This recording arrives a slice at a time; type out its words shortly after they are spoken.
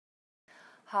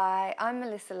Hi, I'm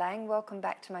Melissa Laing. Welcome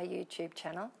back to my YouTube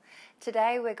channel.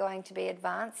 Today we're going to be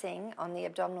advancing on the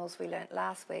abdominals we learnt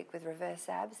last week with reverse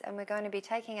abs, and we're going to be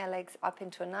taking our legs up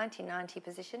into a 90-90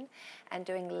 position and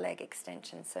doing leg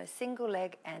extensions, so single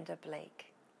leg and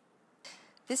oblique.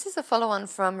 This is a follow-on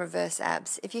from reverse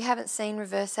abs. If you haven't seen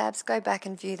reverse abs, go back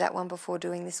and view that one before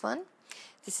doing this one.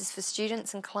 This is for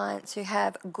students and clients who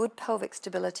have good pelvic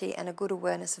stability and a good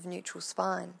awareness of neutral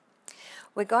spine.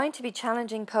 We're going to be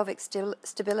challenging pelvic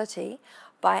stability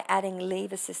by adding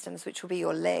lever systems, which will be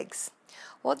your legs.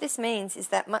 What this means is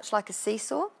that, much like a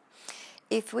seesaw,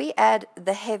 if we add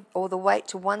the weight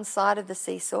to one side of the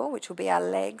seesaw, which will be our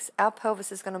legs, our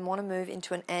pelvis is going to want to move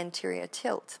into an anterior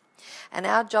tilt, and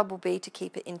our job will be to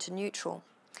keep it into neutral.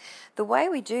 The way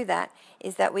we do that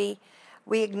is that we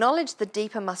acknowledge the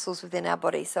deeper muscles within our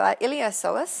body. So our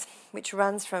iliopsoas, which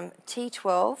runs from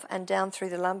T12 and down through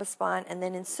the lumbar spine and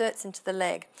then inserts into the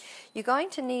leg. You're going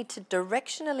to need to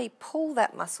directionally pull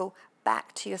that muscle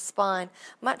back to your spine,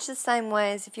 much the same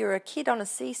way as if you were a kid on a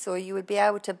seesaw, you would be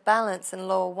able to balance and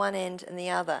lower one end and the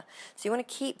other. So you want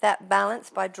to keep that balance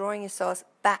by drawing your psoas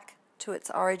back to its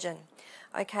origin.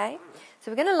 Okay,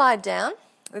 so we're going to lie down.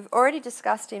 We've already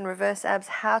discussed in reverse abs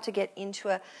how to get into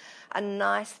a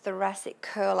nice thoracic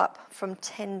curl up from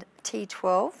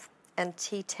T12 and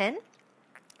T10.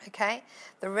 Okay,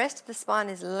 the rest of the spine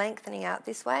is lengthening out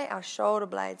this way. Our shoulder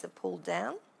blades are pulled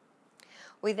down.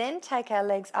 We then take our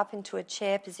legs up into a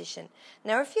chair position.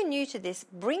 Now, if you're new to this,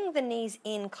 bring the knees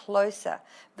in closer.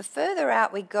 The further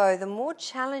out we go, the more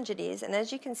challenge it is. And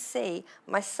as you can see,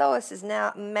 my psoas is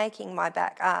now making my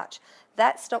back arch.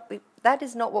 That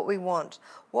is not what we want.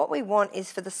 What we want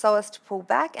is for the psoas to pull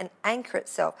back and anchor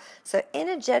itself. So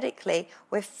energetically,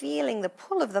 we're feeling the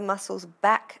pull of the muscles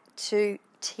back to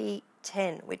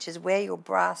T10, which is where your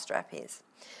bra strap is.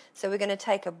 So we're going to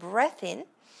take a breath in.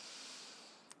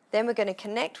 Then we're going to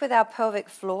connect with our pelvic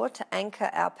floor to anchor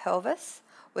our pelvis.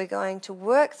 We're going to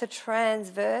work the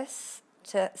transverse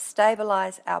to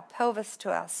stabilize our pelvis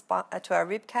to our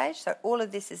rib cage. So all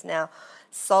of this is now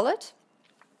solid.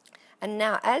 And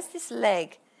now, as this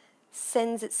leg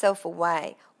sends itself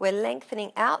away, we're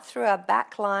lengthening out through our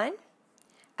back line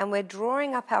and we're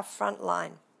drawing up our front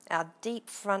line, our deep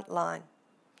front line,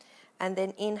 and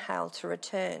then inhale to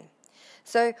return.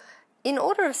 So in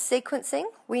order of sequencing,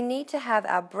 we need to have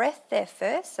our breath there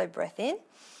first, so breath in,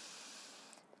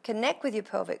 connect with your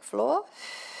pelvic floor,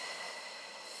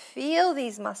 feel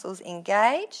these muscles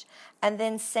engage, and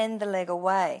then send the leg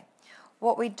away.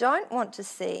 What we don't want to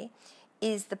see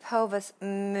is the pelvis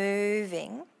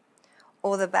moving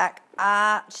or the back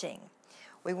arching.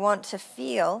 We want to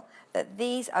feel that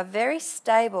these are very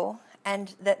stable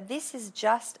and that this is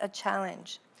just a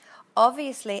challenge.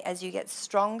 Obviously, as you get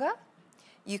stronger,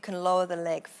 you can lower the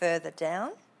leg further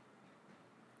down.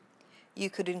 You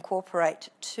could incorporate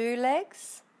two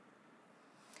legs.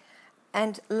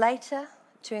 And later,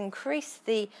 to increase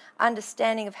the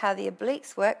understanding of how the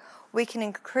obliques work, we can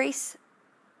increase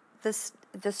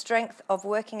the strength of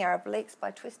working our obliques by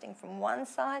twisting from one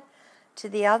side to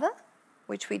the other,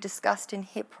 which we discussed in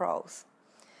hip rolls.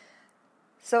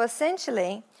 So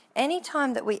essentially, any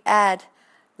time that we add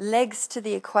legs to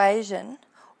the equation,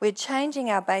 we're changing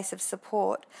our base of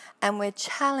support and we're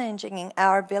challenging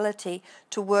our ability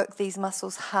to work these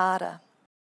muscles harder.